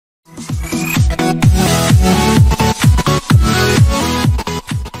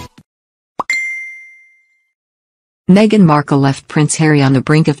Meghan Markle left Prince Harry on the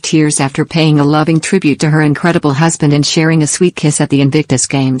brink of tears after paying a loving tribute to her incredible husband and sharing a sweet kiss at the Invictus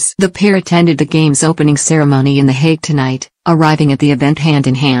Games. The pair attended the Games opening ceremony in The Hague tonight, arriving at the event hand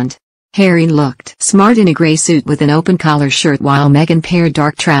in hand. Harry looked smart in a grey suit with an open-collar shirt while Meghan paired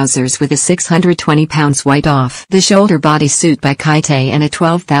dark trousers with a £620 white off-the-shoulder bodysuit by Kaite and a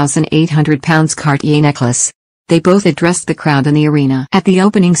 £12,800 Cartier necklace. They both addressed the crowd in the arena at the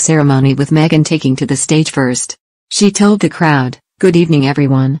opening ceremony, with Meghan taking to the stage first. She told the crowd, "Good evening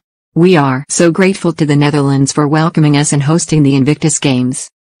everyone. We are so grateful to the Netherlands for welcoming us and hosting the Invictus Games.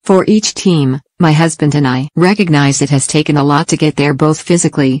 For each team, my husband and I recognize it has taken a lot to get there, both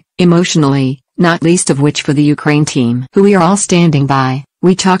physically, emotionally, not least of which for the Ukraine team, who we are all standing by.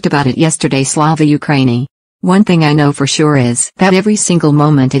 We talked about it yesterday, Slava Ukraini. One thing I know for sure is that every single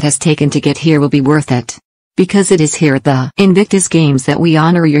moment it has taken to get here will be worth it. Because it is here at the Invictus Games that we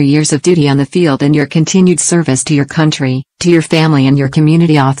honor your years of duty on the field and your continued service to your country, to your family and your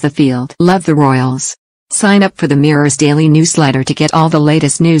community off the field. Love the Royals." Sign up for the Mirror's daily newsletter to get all the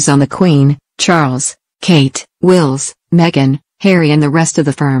latest news on the Queen, Charles, Kate, Wills, Meghan, Harry and the rest of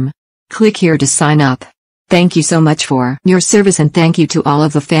the firm. Click here to sign up. Thank you so much for your service, and thank you to all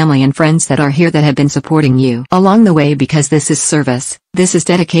of the family and friends that are here that have been supporting you along the way, because this is service, this is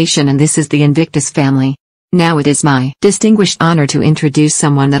dedication, and this is the Invictus family. Now it is my distinguished honor to introduce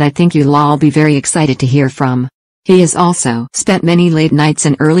someone that I think you'll all be very excited to hear from. He has also spent many late nights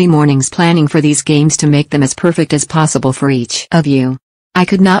and early mornings planning for these games to make them as perfect as possible for each of you. I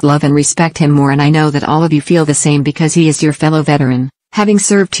could not love and respect him more, and I know that all of you feel the same, because he is your fellow veteran, having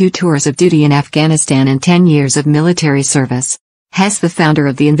served 2 tours of duty in Afghanistan and 10 years of military service. Hess, the founder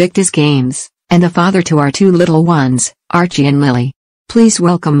of the Invictus Games, and the father to our 2 little ones, Archie and Lily. Please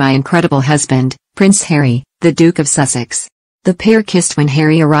welcome my incredible husband, Prince Harry, the Duke of Sussex. The pair kissed when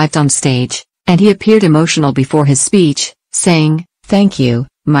Harry arrived on stage, and he appeared emotional before his speech, saying, "Thank you,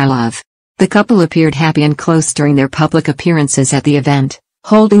 my love." The couple appeared happy and close during their public appearances at the event,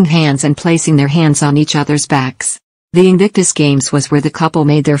 holding hands and placing their hands on each other's backs. The Invictus Games was where the couple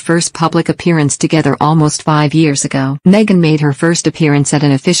made their first public appearance together almost 5 years ago. Meghan made her first appearance at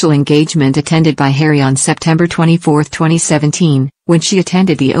an official engagement attended by Harry on September 24, 2017, when she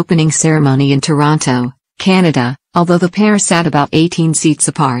attended the opening ceremony in Toronto, Canada, although the pair sat about 18 seats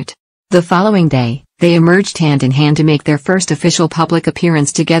apart. The following day, they emerged hand in hand to make their first official public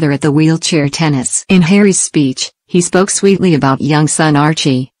appearance together at the wheelchair tennis. In Harry's speech, he spoke sweetly about young son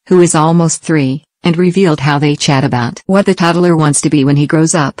Archie, who is almost 3, and revealed how they chat about what the toddler wants to be when he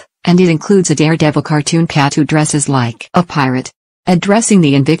grows up, and it includes a daredevil cartoon cat who dresses like a pirate. Addressing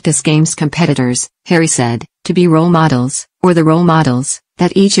the Invictus Games competitors, Harry said, "To be role models, or the role models,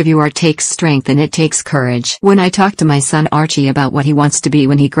 that each of you are takes strength and it takes courage. When I talk to my son Archie about what he wants to be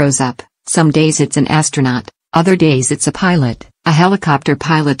when he grows up, some days it's an astronaut, other days it's a pilot, a helicopter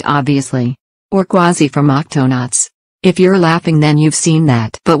pilot obviously. Or Quasi from Octonauts. If you're laughing, then you've seen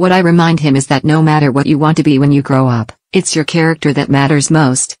that. But what I remind him is that no matter what you want to be when you grow up, it's your character that matters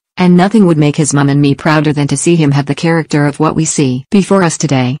most, and nothing would make his mum and me prouder than to see him have the character of what we see before us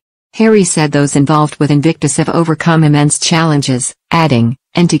today." Harry said those involved with Invictus have overcome immense challenges, adding,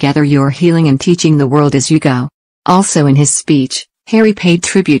 "And together you're healing and teaching the world as you go." Also in his speech, Harry paid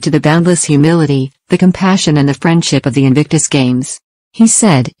tribute to the boundless humility, the compassion and the friendship of the Invictus Games. He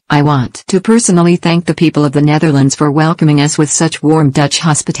said, "I want to personally thank the people of the Netherlands for welcoming us with such warm Dutch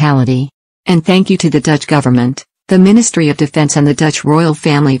hospitality. And thank you to the Dutch government, the Ministry of Defense and the Dutch royal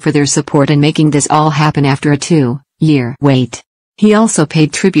family for their support in making this all happen after a 2-year wait." He also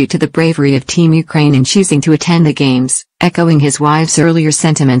paid tribute to the bravery of Team Ukraine in choosing to attend the Games, echoing his wife's earlier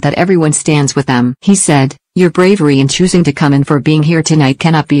sentiment that everyone stands with them. He said, "Your bravery in choosing to come and for being here tonight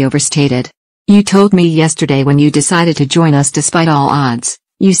cannot be overstated. You told me yesterday when you decided to join us despite all odds,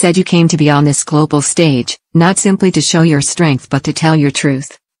 you said you came to be on this global stage, not simply to show your strength but to tell your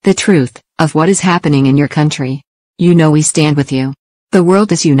truth, the truth, of what is happening in your country. You know we stand with you. The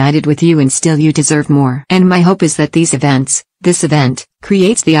world is united with you and still you deserve more. And my hope is that this event,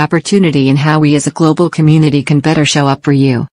 creates the opportunity in how we as a global community can better show up for you."